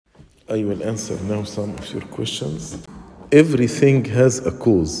I will answer now some of your questions. Everything has a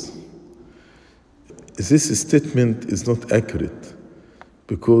cause. This statement is not accurate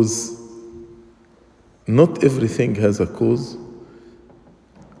because not everything has a cause.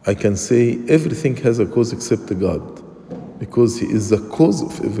 I can say everything has a cause except God, because He is the cause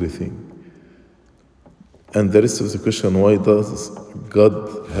of everything. And the rest of the question, why does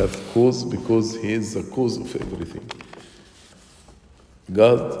God have cause? Because He is the cause of everything.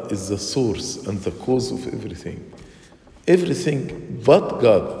 God is the source and the cause of everything. Everything but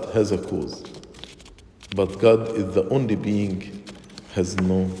God has a cause. But God is the only being has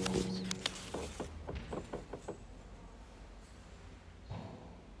no cause.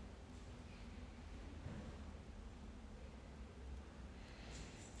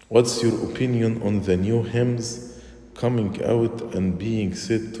 What's your opinion on the new hymns coming out and being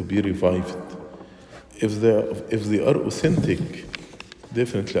said to be revived? If they are authentic,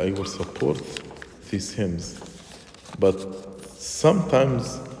 definitely I will support these hymns. But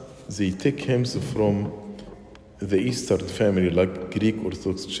sometimes they take hymns from the Eastern family, like Greek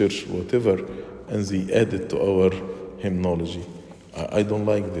Orthodox Church, whatever, and they add it to our hymnology. I don't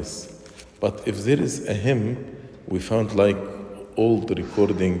like this. But if there is a hymn we found like old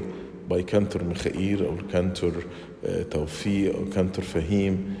recording by Cantor Mikhail or Cantor Tawfiq or Cantor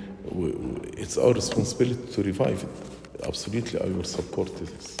Fahim, it's our responsibility to revive it. Absolutely, I will support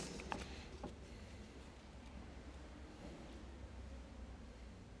this.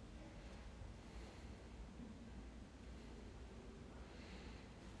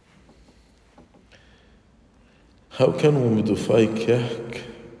 How can we modify Kahk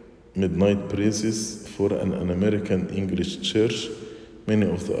midnight praises for an American English church? Many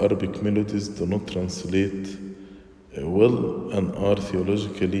of the Arabic melodies do not translate well and are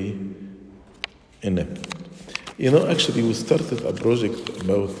theologically inept. Actually, we started a project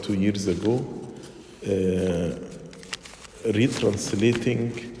about 2 years ago,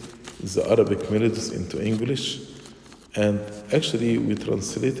 retranslating the Arabic melodies into English. And actually, we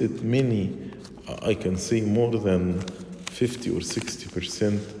translated many, I can say more than 50 or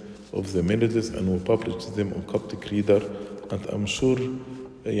 60% of the melodies, and we published them on Coptic Reader. And I'm sure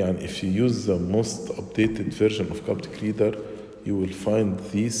if you use the most updated version of Coptic Reader, you will find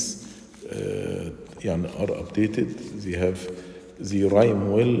these are updated. They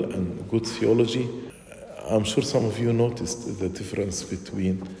rhyme well and good theology. I'm sure some of you noticed the difference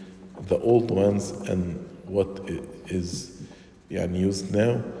between the old ones and what is used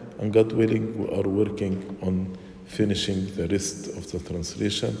now. And God willing, we are working on finishing the rest of the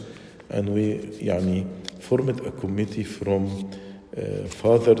translation. And we formed a committee from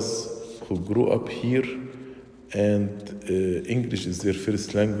fathers who grew up here and English is their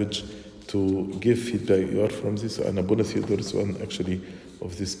first language to give feedback. You are from this, and Abuna Theodore is one actually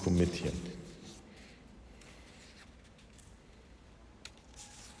of this committee.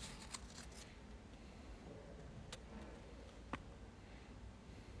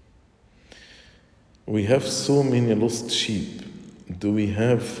 We have so many lost sheep. Do we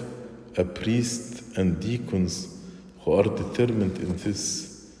have a priest and deacons who are determined in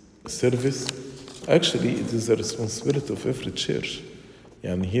this service? Actually, it is the responsibility of every church.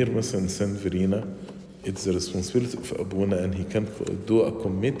 Here, مثلا, St. Verena, it's the responsibility of Abuna, and he can do a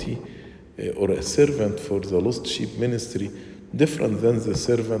committee or a servant for the lost sheep ministry, different than the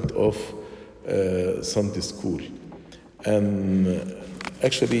servant of Sunday school. And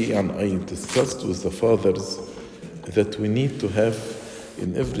actually, I discussed with the fathers that we need to have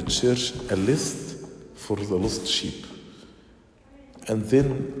in every church a list for the lost sheep. And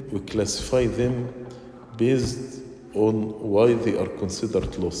then we classify them based on why they are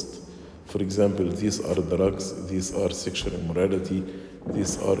considered lost. For example, these are drugs, these are sexual immorality,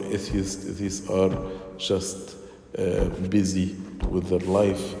 these are atheists, these are just busy with their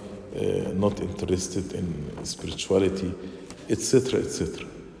life, not interested in spirituality, etc., etc.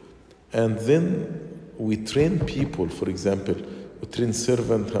 And then we train people. For example, we train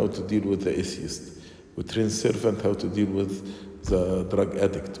servant how to deal with the atheist. We train servant how to deal with the drug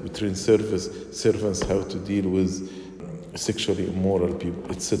addict. We train servants how to deal with sexually immoral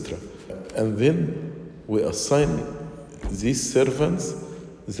people, etc. And then we assign these servants,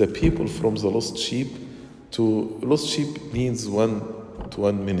 the people from the lost sheep, to lost sheep needs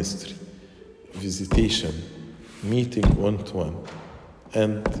one-to-one ministry, visitation, meeting one-to-one.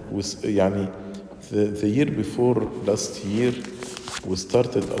 And with the year before last year, we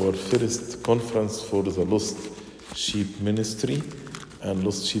started our first conference for the lost sheep ministry and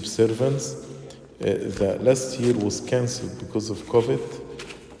lost sheep servants. The last year was cancelled because of COVID.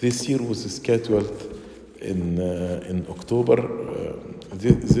 This year was scheduled in October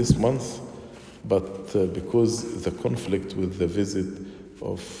this month, but because the conflict with the visit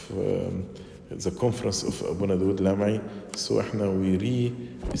of the conference of Abuna Dawood Lamai, so we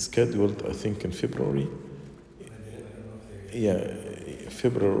rescheduled, I think in February. Yeah,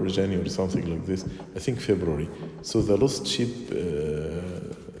 February or January, something like this. I think February. So the Lost Sheep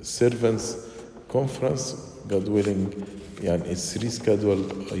Servants Conference, God willing, it's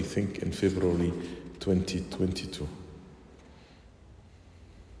rescheduled, I think, in February 2022.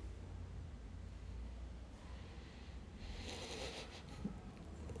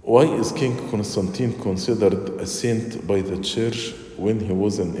 Why is King Constantine considered a saint by the church when he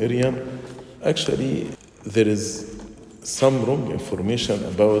was an Arian? Actually, there is some wrong information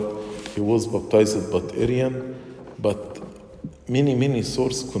about he was baptized but Arian, but many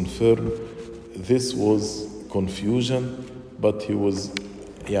sources confirm this was confusion, but he was,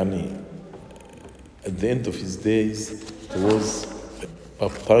 at the end of his days, he was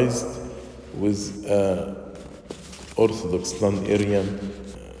baptized with Orthodox non-Arian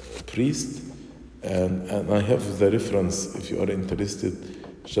priest, and I have the reference if you are interested.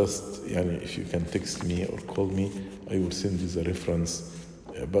 Just if you can text me or call me, I will send you the reference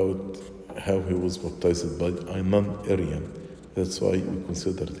about how he was baptized by a non-Arian. That's why we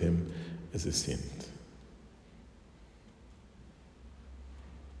considered him as a saint.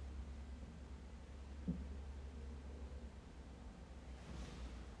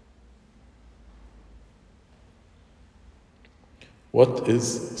 What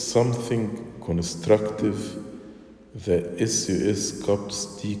is something constructive the SUS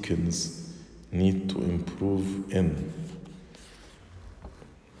COPS deacons need to improve in?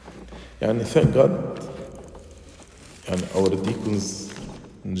 Thank God, our deacons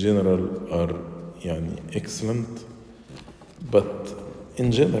in general are excellent, but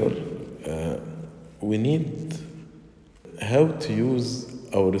in general, we need how to use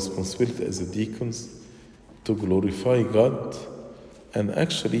our responsibility as a deacons to glorify God and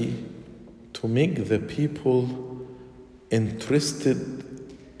actually to make the people interested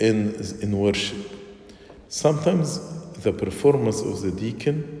in worship. Sometimes the performance of the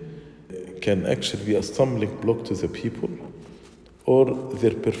deacon can actually be a stumbling block to the people, or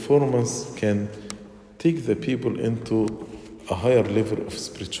their performance can take the people into a higher level of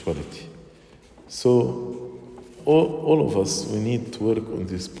spirituality. So all of us, we need to work on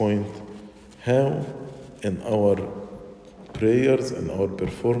this point, how in our prayers and our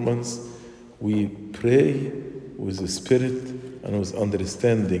performance we pray with the spirit and with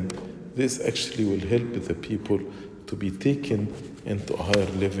understanding. This actually will help the people to be taken into a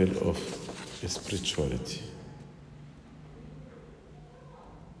higher level of spirituality.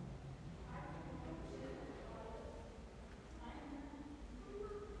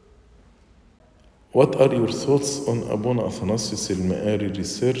 What are your thoughts on Abuna Athanasius al-Ma'ari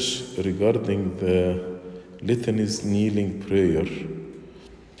research regarding the litanies kneeling prayer?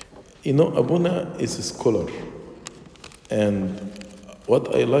 Abuna is a scholar, and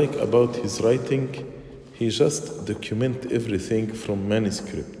what I like about his writing, he just documents everything from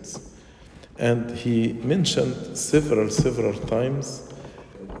manuscripts. And he mentioned several times,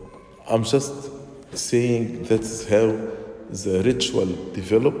 I'm just saying that's how the ritual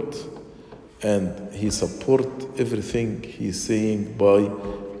developed, and he support everything he's saying by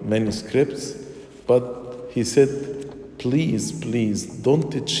manuscripts, but he said, please,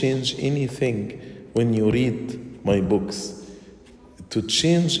 don't change anything when you read my books. To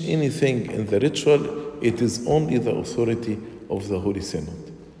change anything in the ritual, it is only the authority of the Holy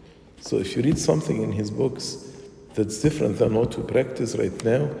Synod. So if you read something in his books that's different than what we practice right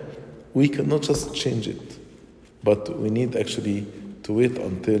now, we cannot just change it, but we need actually to wait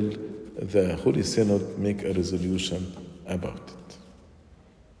until the Holy Synod make a resolution about it.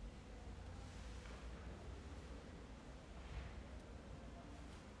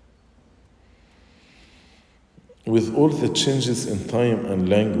 With all the changes in time and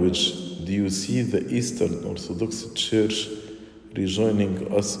language, do you see the Eastern Orthodox Church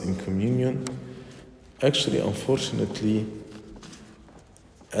rejoining us in communion? Actually, unfortunately,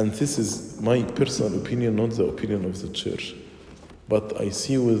 and this is my personal opinion, not the opinion of the Church, but I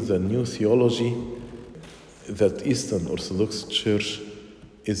see with the new theology that Eastern Orthodox Church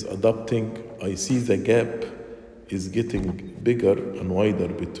is adopting, I see the gap is getting bigger and wider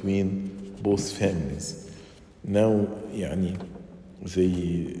between both families. Now,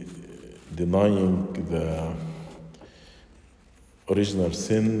 they denying the original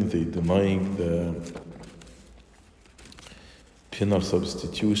sin, they denying the penal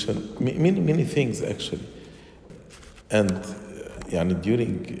substitution, many things actually. And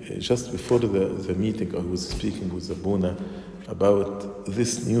during, just before the meeting, I was speaking with Abuna, about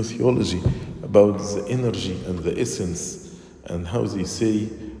this new theology, about the energy and the essence, and how they say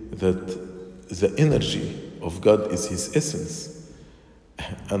that the energy of God is His essence.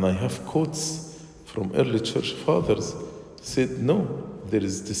 And I have quotes from early church fathers said, no, there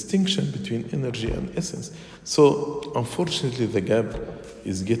is distinction between energy and essence. So unfortunately the gap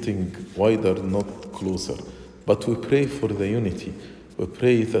is getting wider, not closer. But we pray for the unity. We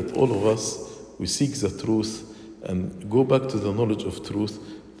pray that all of us, we seek the truth and go back to the knowledge of truth.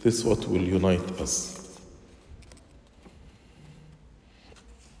 This is what will unite us.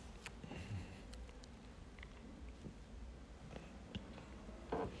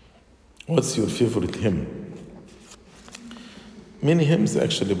 What's your favorite hymn? Many hymns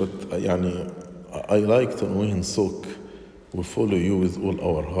actually, but I like Tanwih Sok. We follow you with all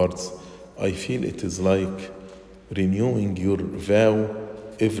our hearts. I feel it is like renewing your vow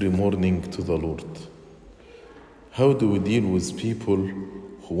every morning to the Lord. How do we deal with people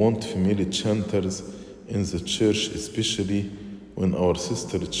who want female chanters in the church, especially when our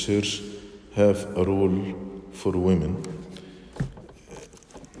sister church have a role for women?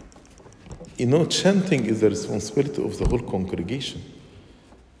 Chanting is the responsibility of the whole congregation.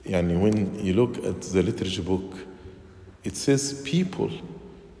 When you look at the liturgy book, it says people,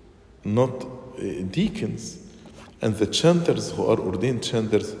 not deacons. And the chanters who are ordained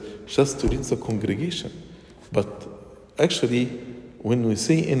chanters just to lead the congregation. But actually, when we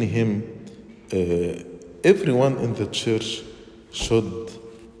say in hymn, everyone in the church should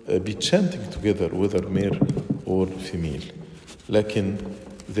be chanting together, whether male or female.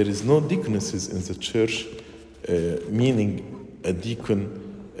 There is no deaconesses in the church, meaning a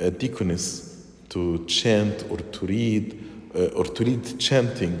deaconess to chant or to lead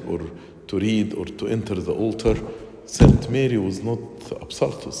chanting or to read or to enter the altar. Saint Mary was not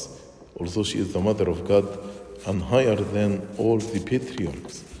absoltus, although she is the mother of God and higher than all the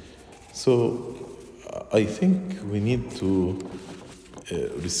patriarchs. So I think we need to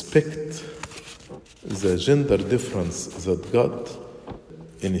respect the gender difference that God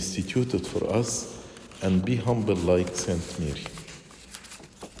instituted for us and be humble like Saint Mary.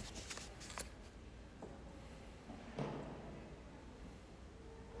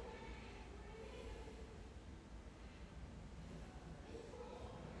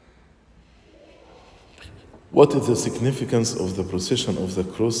 What is the significance of the procession of the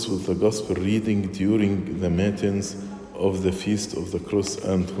cross with the gospel reading during the matins of the Feast of the Cross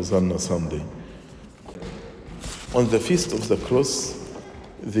and Hosanna Sunday? On the Feast of the Cross,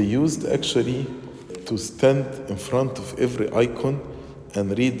 they used actually to stand in front of every icon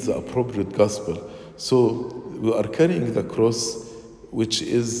and read the appropriate gospel. So we are carrying the cross, which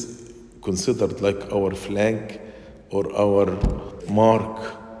is considered like our flag or our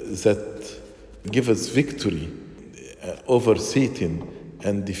mark that give us victory over Satan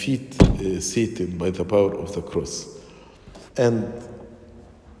and defeat Satan by the power of the cross. And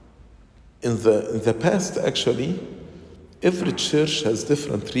in the past, actually, every church has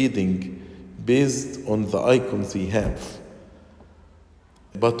different reading based on the icons they have.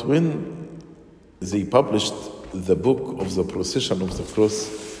 But when they published the book of the procession of the cross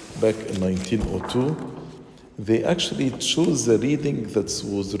back in 1902, they actually chose the reading that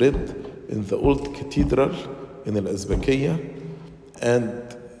was read in the old cathedral in Al-Azbakiyya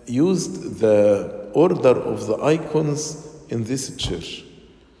and used the order of the icons in this church.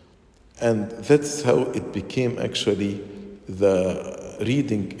 And that's how it became actually the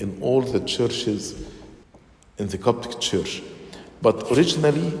reading in all the churches in the Coptic Church. But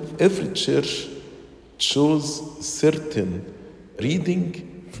originally, every church chose certain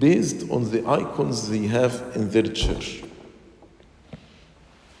reading based on the icons they have in their church.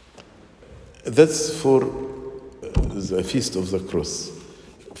 That's for the Feast of the Cross.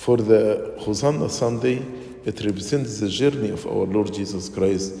 For the Hosanna Sunday, it represents the journey of our Lord Jesus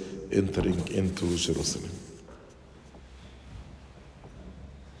Christ entering into Jerusalem.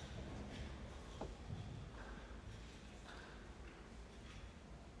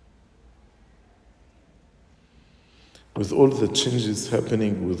 With all the changes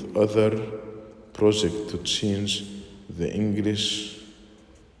happening with other projects to change the English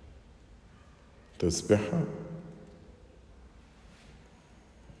Tasbiha,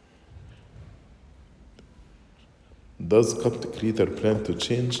 does Coptic Reader plan to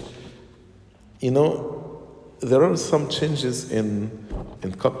change? There are some changes in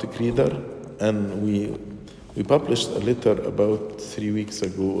Coptic Reader, and we published a letter about 3 weeks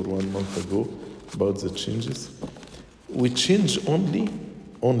ago or 1 month ago about the changes. We change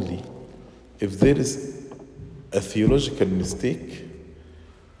only if there is a theological mistake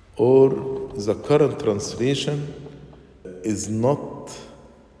or the current translation is not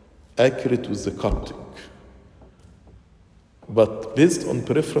accurate with the Coptic. But based on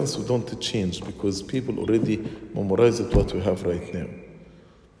preference, we don't change because people already memorized what we have right now.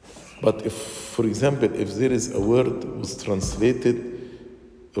 But if, for example, if there is a word was translated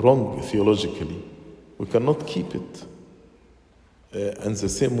wrong theologically, we cannot keep it. And the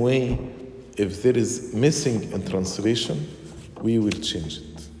same way, if there is missing in translation, we will change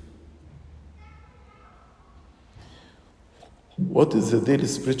it. What is the daily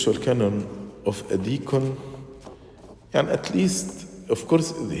spiritual canon of a deacon? And at least, of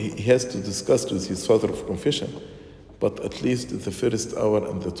course, he has to discuss with his father of confession, but at least the first hour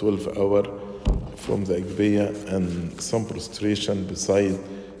and the 12th hour from the Agpeya and some prostration beside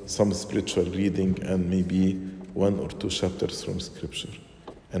some spiritual reading and maybe 1 or 2 chapters from Scripture,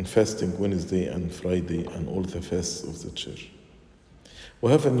 and fasting Wednesday and Friday and all the fasts of the church.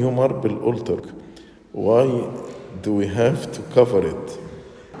 We have a new marble altar. Why do we have to cover it?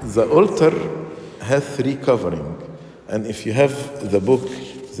 The altar has 3 coverings. And if you have the book,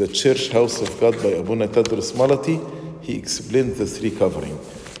 The Church House of God by Abuna Tadros Malati, he explained the 3 coverings.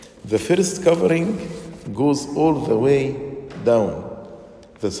 The first covering goes all the way down.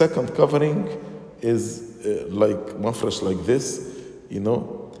 The second covering is like mafresh like this,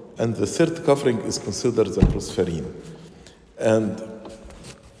 and the third covering is considered the prosperine. And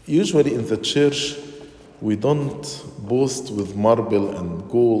usually in the church, we don't boast with marble and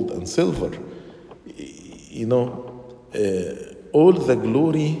gold and silver. All the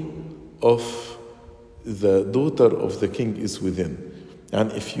glory of the daughter of the king is within.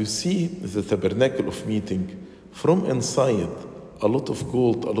 And if you see the tabernacle of meeting, from inside, a lot of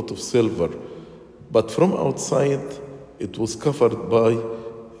gold, a lot of silver, but from outside, it was covered by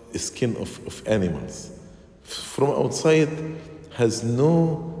a skin of animals. From outside, has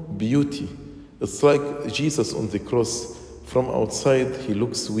no beauty. It's like Jesus on the cross. From outside, he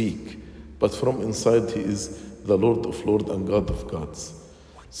looks weak, but from inside, he is the Lord of Lords and God of Gods.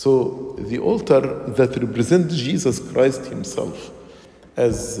 So the altar that represents Jesus Christ himself,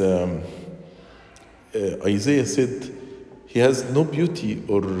 as Isaiah said, he has no beauty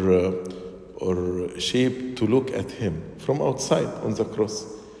or shape to look at him from outside on the cross.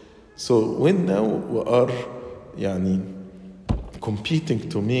 So when now we are competing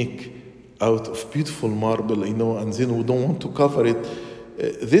to make out of beautiful marble, and then we don't want to cover it,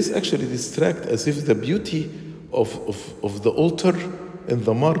 this actually distracts as if the beauty of the altar in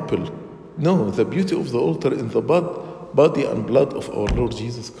the marble. No, the beauty of the altar in the body and blood of our Lord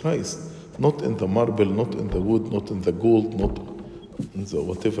Jesus Christ, not in the marble, not in the wood, not in the gold, not in the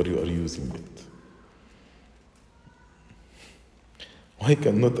whatever you are using it. Why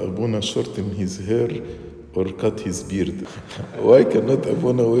cannot Abuna shorten his hair or cut his beard? Why cannot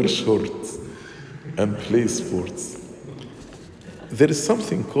Abuna wear shorts and play sports? There is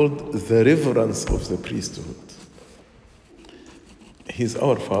something called the reverence of the priesthood. He is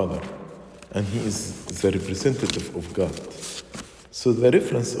our Father, and he is the representative of God. So the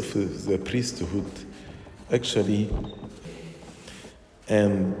reference of the priesthood actually,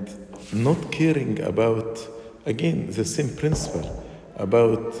 and not caring about, again, the same principle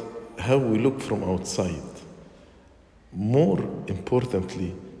about how we look from outside. More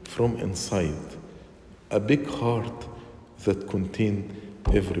importantly, from inside, a big heart that contains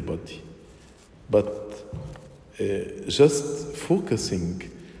everybody. But just focusing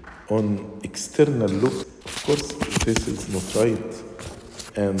on external look, of course, this is not right.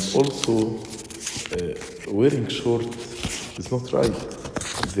 And also, wearing shorts is not right.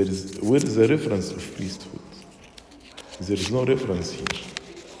 Where is the reference of priesthood? There is no reference here.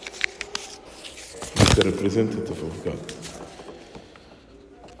 It's the representative of God.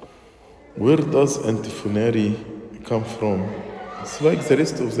 Where does antiphonary come from? It's like the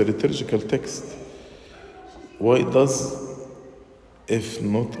rest of the liturgical text. Why does, if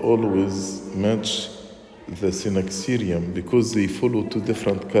not always, match the Synaxarium? Because they follow 2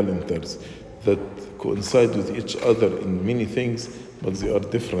 different calendars that coincide with each other in many things, but they are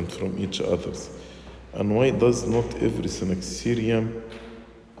different from each other. And why does not every Synaxarium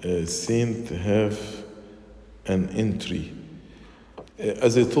saint have an entry?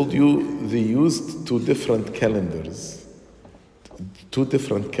 As I told you, they used 2 different calendars. 2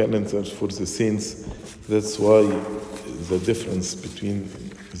 different calendars for the saints. That's why there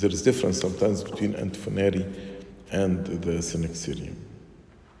is difference sometimes between antiphonary and the Synaxarium.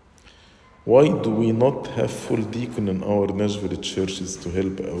 Why do we not have full deacon in our Nashville churches to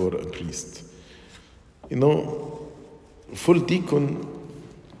help our priest? Full deacon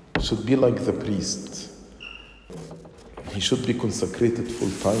should be like the priest. He should be consecrated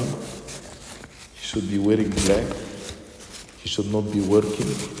full time. He should be wearing black. he should not be working.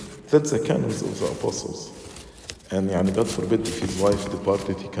 That's the canons of the apostles. And God forbid, if his wife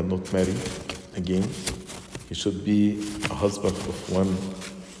departed, he cannot marry again. He should be a husband of one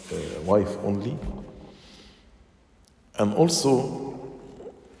wife only. And also,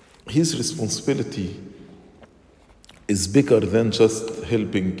 his responsibility is bigger than just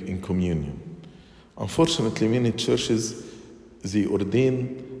helping in communion. Unfortunately, many churches, they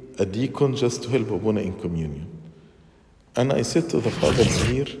ordain a deacon just to help Abuna in communion. And I said to the fathers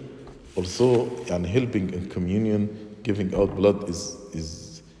here, although helping in communion, giving out blood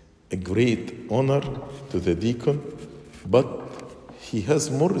is a great honor to the deacon, but he has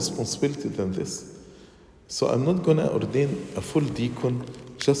more responsibility than this. So I'm not going to ordain a full deacon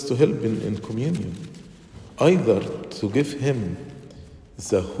just to help in communion. Either to give him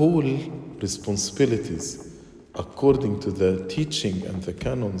the whole responsibilities according to the teaching and the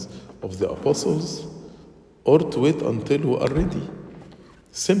canons of the apostles, or to wait until we are ready.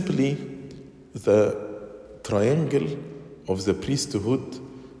 Simply the triangle of the priesthood,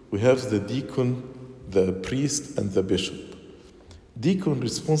 we have the deacon, the priest, and the bishop. Deacon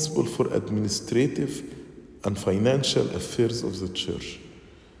responsible for administrative and financial affairs of the church.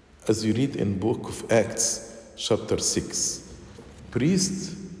 As you read in book of Acts, chapter 6.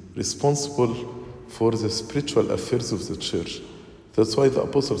 Priest responsible for the spiritual affairs of the church. That's why the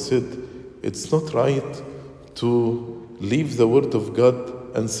apostle said, it's not right to leave the word of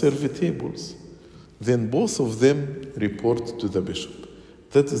God and serve at tables. Then both of them report to the bishop.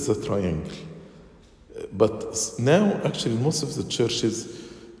 That is the triangle. But now, actually, most of the churches,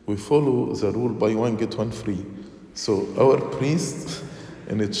 we follow the rule buy one, get one free. So our priest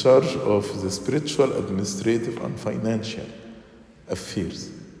in charge of the spiritual, administrative, and financial affairs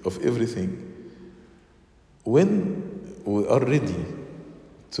of everything. When we are ready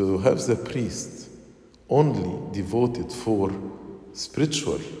to have the priest only devoted for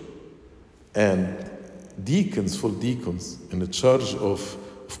spiritual and deacons, full deacons, in charge of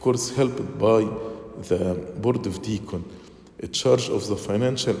course, helped by the board of deacon, in charge of the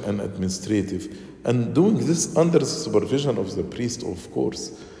financial and administrative, and doing this under the supervision of the priest, of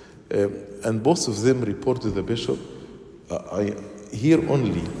course, and both of them report to the bishop. Here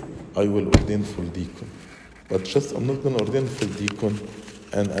only I will ordain full deacon, but just I'm not going to ordain full deacon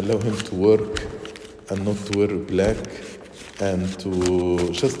and allow him to work and not to wear black and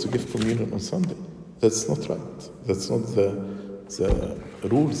to just to give communion on Sunday. That's not right. That's not the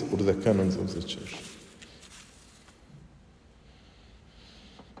rules or the canons of the church.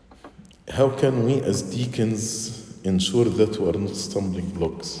 How can we as deacons ensure that we are not stumbling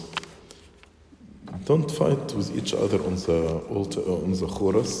blocks? Don't fight with each other on the altar, on the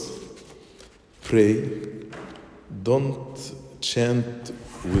chorus. Pray. Don't chant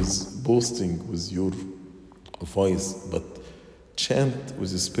with boasting with your voice, but chant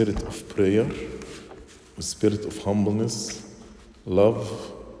with the spirit of prayer, with spirit of humbleness,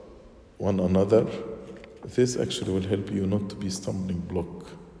 love one another. This actually will help you not to be stumbling block.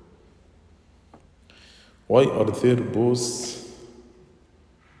 Why are there both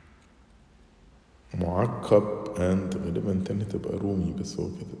معقب and غالبا تاني تبقى رومي بس هو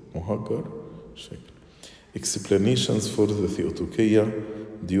كده مهجر شكل explanations for the Theotokea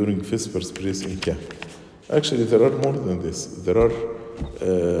during Vespers praise in camp? Actually, there are more than this. There are,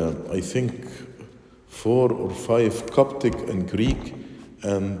 I think, 4 or 5 Coptic and Greek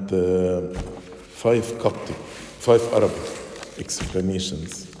and 5 Arabic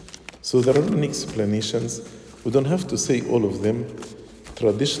explanations. So there are many explanations. We don't have to say all of them.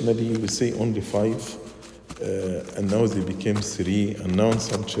 Traditionally, we say only 5, and now they became 3, and now in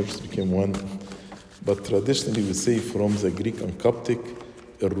some churches became 1. But traditionally, we say from the Greek and Coptic,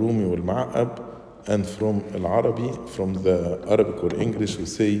 الرومي والمعقب, and from العربي, from the Arabic or English, we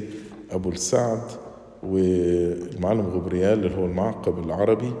say أبو السعد والمعلم غبريال اللي هو المعقب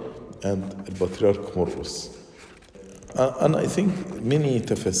العربي, and البطريرك مرقس. And I think many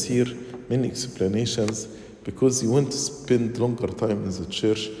tafasir, many explanations, because you want to spend longer time in the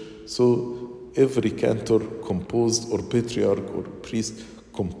church, so every cantor composed, or patriarch or priest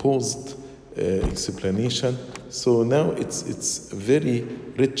composed explanation. So now it's very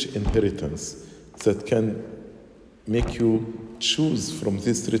rich inheritance that can make you choose from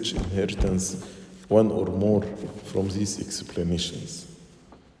this rich inheritance one or more from these explanations.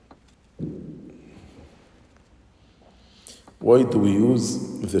 Why do we use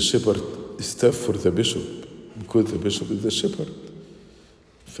the shepherd staff for the bishop? Because the bishop is the shepherd.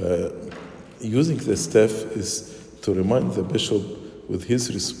 Using the staff is to remind the bishop with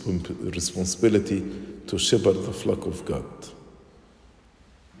his responsibility to shepherd the flock of God.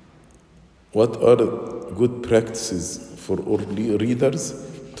 What are good practices for all readers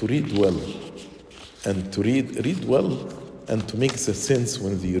to read well, and to read well, and to make the sense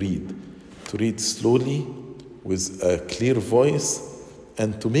when they read, to read slowly with a clear voice,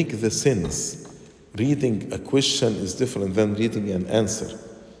 and to make the sense. Reading a question is different than reading an answer.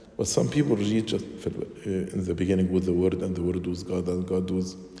 But some people read just in the beginning with the Word, and the Word was God, and God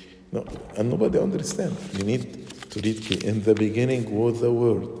was... No, and nobody understands. You need to read in the beginning was the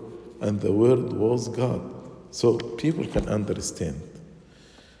Word, and the Word was God. So people can understand.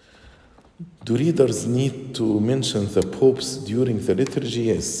 Do readers need to mention the popes during the liturgy?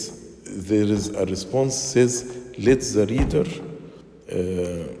 Yes. There is a response says, let the reader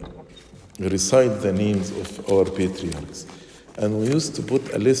recite the names of our patriarchs. And we used to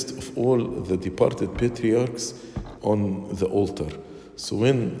put a list of all the departed patriarchs on the altar. So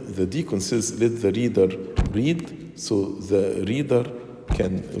when the deacon says, let the reader read, so the reader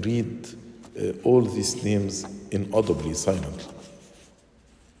can read all these names inaudibly, silently.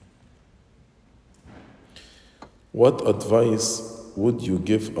 What advice would you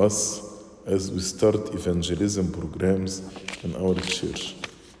give us as we start evangelism programs in our church?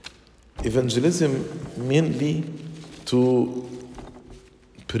 Evangelism mainly to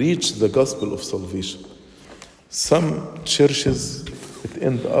preach the gospel of salvation. Some churches, it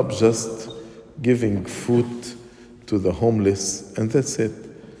end up just giving food to the homeless, and that's it.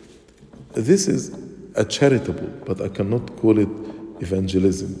 This is a charitable, but I cannot call it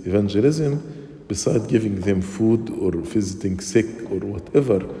evangelism. Evangelism, besides giving them food or visiting sick or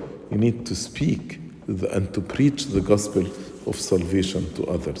whatever, you need to speak and to preach the gospel of salvation to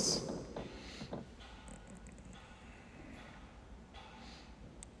others.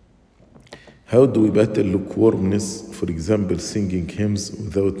 How do we battle lukewarmness, for example, singing hymns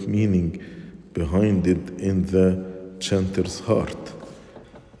without meaning behind it in the chanter's heart?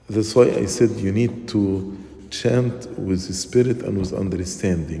 That's why I said you need to chant with the spirit and with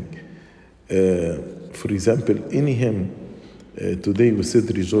understanding. For example, any hymn, today we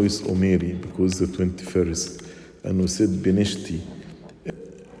said Rejoice, O Mary, because the 21st, and we said Benishti.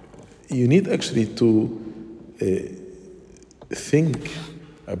 You need actually to think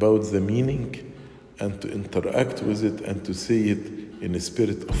about the meaning and to interact with it and to say it in a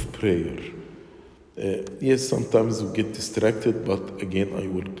spirit of prayer. Yes, sometimes we get distracted, but again, I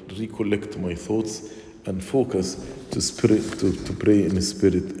will recollect my thoughts and focus to pray in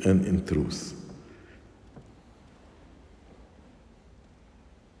spirit and in truth.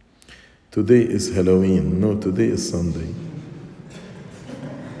 Today is Halloween. No, today is Sunday.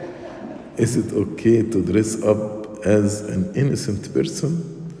 Is it okay to dress up as an innocent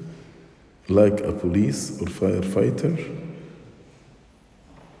person, like a police or firefighter,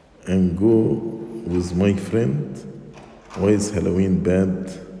 and go with my friend? Why is Halloween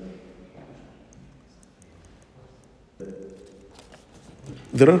bad?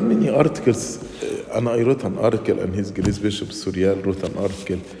 There are many articles, and I wrote an article, and His Grace Bishop Surial wrote an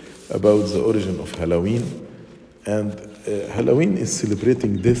article about the origin of Halloween. And Halloween is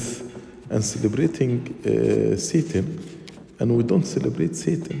celebrating death and celebrating Satan, and we don't celebrate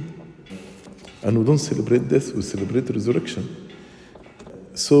Satan. And we don't celebrate death, we celebrate resurrection.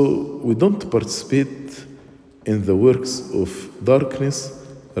 So we don't participate in the works of darkness,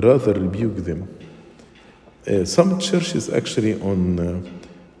 rather rebuke them. Some churches actually on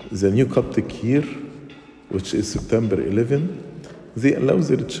the New Coptic year, which is September 11, they allow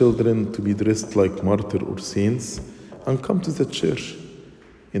their children to be dressed like martyrs or saints and come to the church,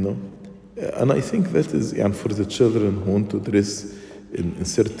 And I think that is, and for the children who want to dress in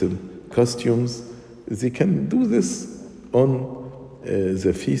certain costumes, they can do this on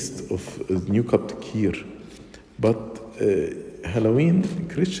the feast of New Coptic year. But Halloween,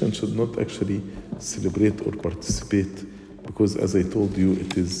 Christians should not actually celebrate or participate, because as I told you,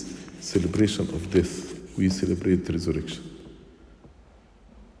 it is celebration of death. We celebrate resurrection.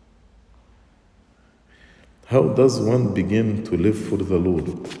 How does one begin to live for the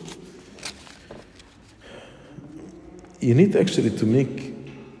Lord? You need actually to make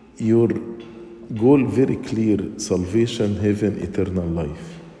your goal very clear: salvation, heaven, eternal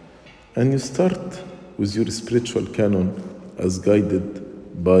life. And you start with your spiritual canon as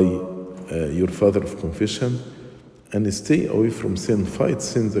guided by your father of confession, and stay away from sin, fight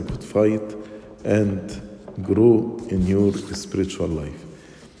sins that could fight, and grow in your spiritual life.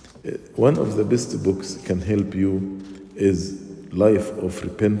 One of the best books can help you is Life of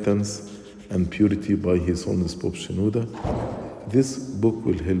Repentance and Purity by His Holiness Pope Shenouda. This book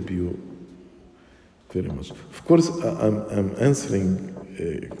will help you very much. Of course, I'm answering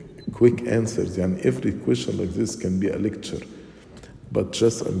quick answers, and every question like this can be a lecture, but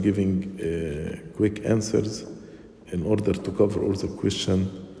just I'm giving quick answers in order to cover all the question,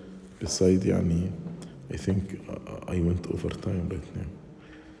 beside I think I went over time right now.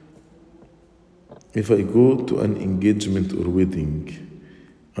 If I go to an engagement or wedding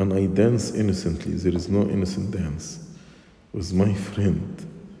and I dance innocently, there is no innocent dance, with my friend,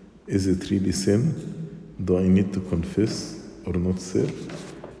 is it really sin? Do I need to confess or not, sir?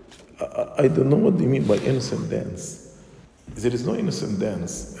 I don't know what they mean by innocent dance. There is no innocent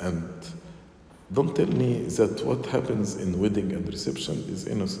dance, and don't tell me that what happens in wedding and reception is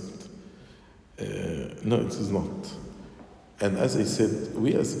innocent. No, it is not. And as I said,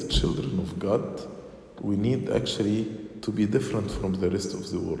 we as children of God, we need actually to be different from the rest of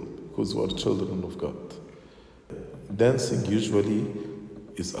the world because we are children of God. Dancing usually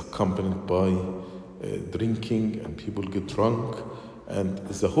is accompanied by drinking, and people get drunk, and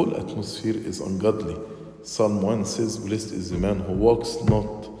the whole atmosphere is ungodly. Psalm 1 says, "Blessed is the man who walks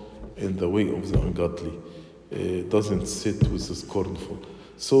not in the way of the ungodly, doesn't sit with the scornful."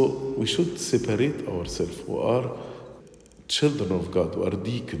 So we should separate ourselves. We are children of God, we are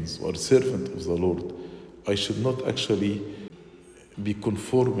deacons, we are servants of the Lord. I should not actually be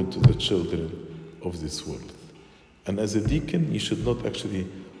conformed to the children of this world. And as a deacon, you should not actually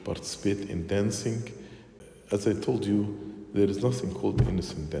participate in dancing. As I told you, there is nothing called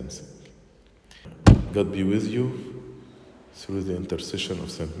innocent dancing. God be with you through the intercession of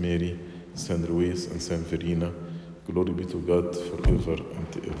Saint Mary, Saint Louis, and Saint Verena. Glory be to God forever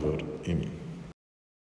and ever. Amen.